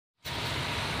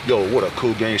Yo, what a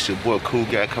cool gang, it's your boy Cool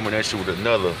Guy coming at you with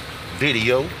another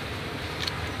video.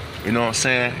 You know what I'm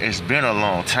saying? It's been a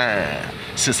long time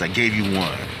since I gave you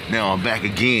one. Now I'm back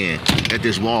again at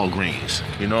this Walgreens.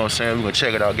 You know what I'm saying? We're gonna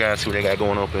check it out, guys, see what they got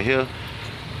going on up in here.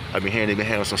 I've been hearing they've been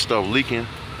having some stuff leaking,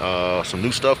 some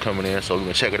new stuff coming in, so we're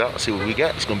gonna check it out and see what we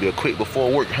got. It's gonna be a quick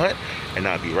before work hunt, and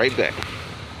I'll be right back.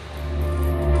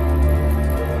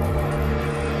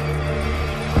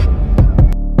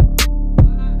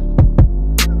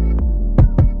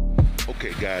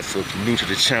 Okay guys, so if you're new to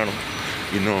the channel,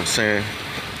 you know what I'm saying,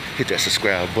 hit that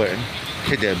subscribe button,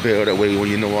 hit that bell, that way when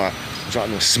you know I drop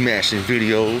them smashing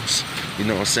videos, you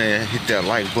know what I'm saying, hit that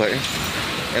like button,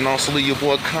 and also leave your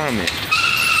boy a comment,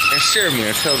 and share me,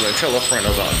 and tell a friend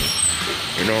about me,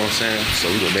 you know what I'm saying. So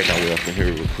we're gonna make our way up in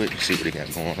here real quick and see what they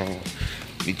got going on.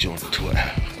 We join the tour.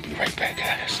 I'll be right back,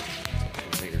 guys.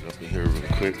 Make it up in here real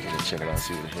quick, we're gonna check it out,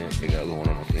 see what the heck they got going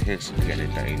on up in here, so we got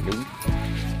anything new,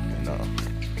 and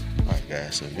alright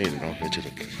guys, so made it on here to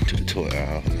the toy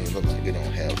aisle, and it looks like they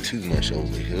don't have too much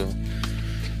over here.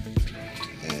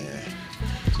 And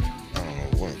I don't know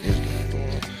what is going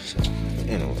on. So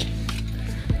anyway,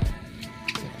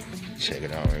 check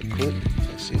it out right quick.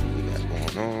 Let's see what we got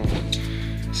going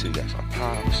on. See, we got some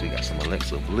pop, see, we got some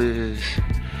Alexa Bliss,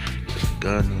 some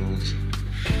guns.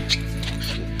 Shit,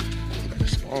 we got the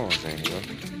spawns in here.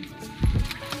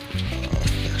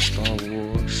 We got Star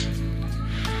Wars.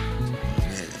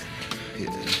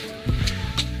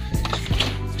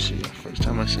 First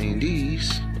time I seen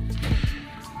these,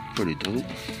 pretty dope.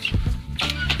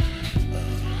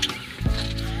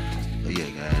 But yeah,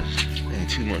 guys, ain't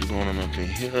too much going on up in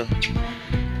here.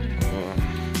 We're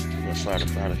gonna slide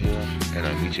up out of here, and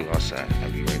I'll meet you outside.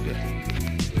 I'll be right back.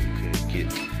 Couldn't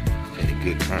get any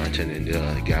good content in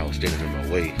there. The guy was standing in my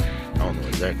way. I don't know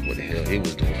exactly what the hell he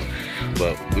was doing,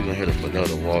 but we're gonna hit up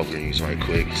another Walgreens right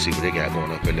quick, see what they got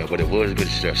going up in there. But it was good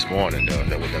to see that spawn in there,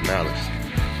 that with the malice.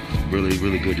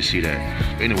 Really good to see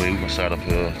that. Anyway, we're gonna start up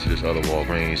here to this other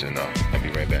Walgreens, and I'll be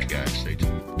right back, guys. Stay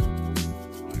tuned.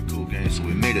 Alright, cool, gang. So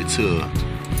we made it to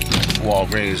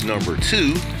Walgreens number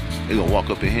 2. We're gonna walk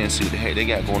up in here and see what the heck they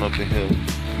got going up in here.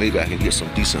 Maybe I can get some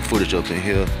decent footage up in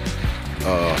here.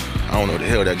 I don't know what the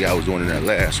hell that guy was doing in that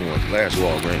last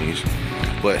Walgreens.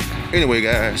 But anyway,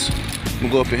 guys, I'm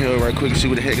gonna go up in here right quick and see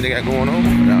what the heck they got going on.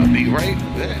 And I'll be right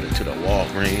back to the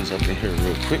Walgreens up in here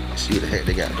real quick and see what the heck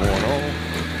they got going on.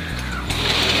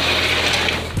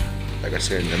 Like I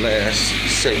said in the last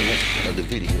segment of the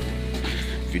video,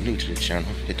 if you're new to the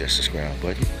channel, hit that subscribe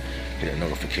button, hit that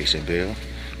notification bell,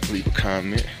 leave a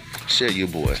comment, share your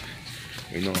boy,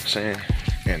 you know what I'm saying,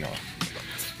 and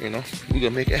you know, we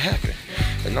gonna make it happen.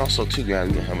 And also too, guys,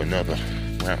 we gonna have another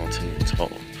round table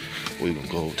talk. We're gonna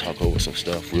go talk over some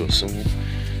stuff real soon.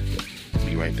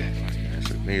 Be right back. Alright,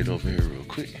 so we made it over here real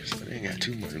quick, so they ain't got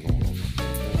too much going on.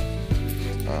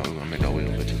 We're gonna make our way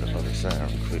over to the other side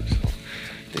real quick. So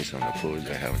they're on the floor,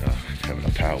 they're having a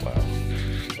powwow.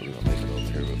 So we're gonna make it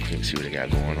over here real quick, see what they got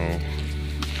going on.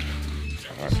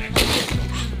 Alright.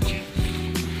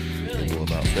 They know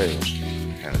about Fail.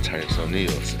 Kind of Titus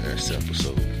O'Neal last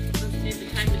episode.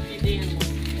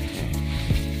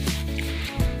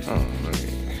 Alright.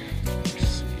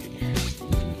 Let's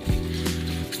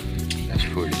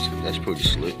see. That's pretty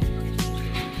slick.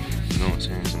 You know what I'm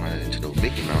saying? Somebody into those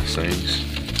Mickey Mouse things.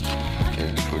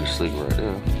 Yeah, it's pretty slick right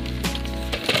there.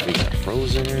 We got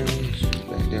Frozen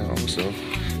back there also.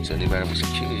 So anybody with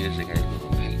some kids, they got little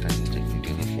paint things they can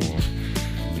get them for them.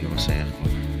 You know what I'm saying?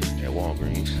 At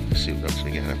Walgreens. Let's see what else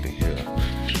we got up in here.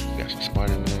 We got some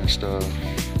Spider-Man stuff.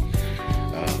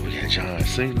 We got John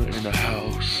Cena in the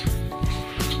house.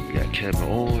 We got Kevin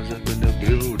Owens up in the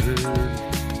building.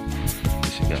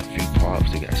 We got a few props.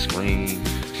 They got screens.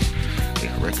 They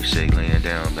got Ricochet laying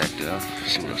down back there.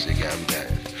 Let's see what else they got. We got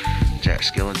Jack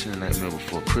Skellington, Nightmare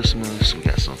Before Christmas. We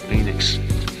got some Phoenix.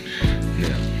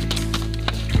 Now,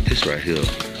 this right here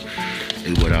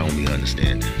is what I don't be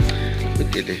understanding.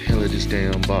 Look at the hell of this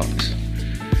damn box.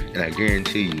 And I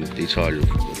guarantee you, if they charge you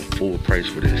the full price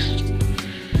for this,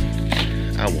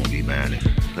 I won't be buying it.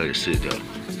 Let it sit there.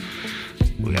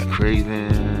 We got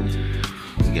Craven.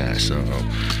 We got some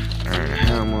Iron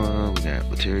Hammer. We got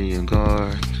Batarian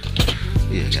Guard.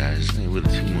 Yeah, guys, ain't really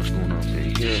too much going on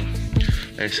in here.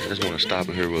 I just want to stop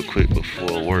in here real quick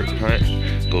before work hunt.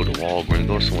 Go to Walgreens,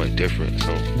 go somewhere different,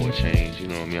 so for a change. You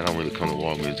know what I mean? I don't really come to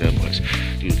Walgreens that much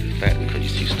due to the fact because you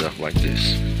see stuff like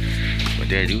this. But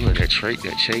they do have that trait,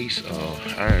 that Chase,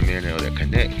 Iron Man, or that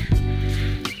Connect.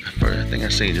 I think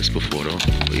I've seen this before though.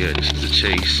 But yeah, this is the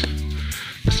Chase.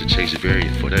 That's the Chase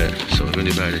variant for that. So if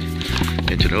anybody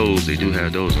into those, they do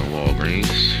have those on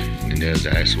Walgreens. And there's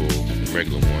the actual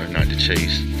regular one, not the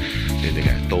Chase. Then they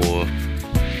got Thor.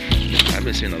 I've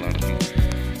been seeing a lot of people.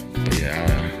 But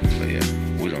yeah,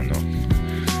 we don't know.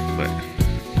 But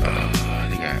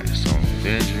they got some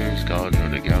Avengers, Guardians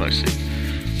of the Galaxy.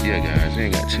 Yeah, guys, they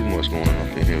ain't got too much going on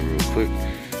up in here real quick.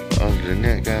 But other than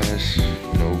that, guys, you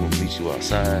know, we're gonna meet you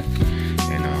outside,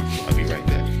 and I'll be right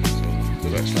back. So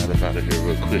we're gonna slide up out of here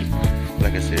real quick.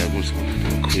 Like I said, I'm just gonna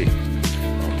do a quick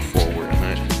forward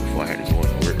hunt before I had to go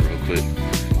into work real quick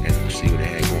and see what they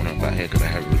had going on out here, because I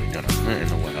haven't really done a hunt in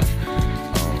a while.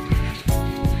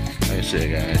 Like I said,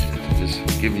 guys, you know, just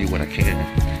giving you what I can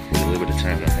with a little bit of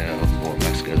time I have before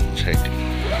my schedule is hectic. You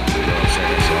know what I'm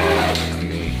saying? So I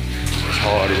mean, it's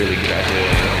hard to really get out here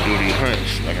and do these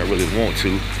hunts like I really want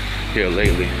to here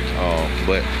lately.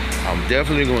 But I'm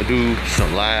definitely gonna do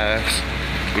some lives.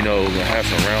 You know, we're gonna have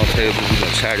some round tables. We're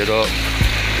gonna chat it up.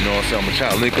 You know what I'm saying? I'm gonna try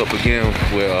to link up again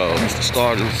with Mr.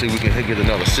 Starter and see if we can get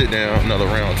another sit down, another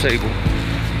round table.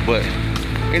 But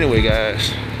anyway,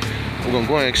 guys, we're gonna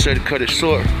go ahead and cut it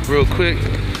short real quick.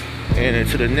 And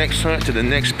into the next hunt, to the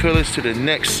next pillars, to the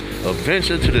next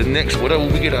adventure, to the next whatever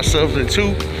we get ourselves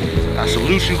into. I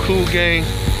salute you, cool gang.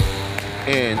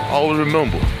 And always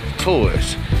remember,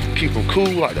 toys, keep them cool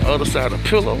like the other side of the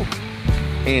pillow.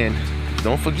 And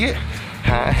don't forget,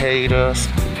 I hate us,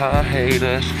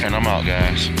 and I'm out,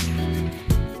 guys.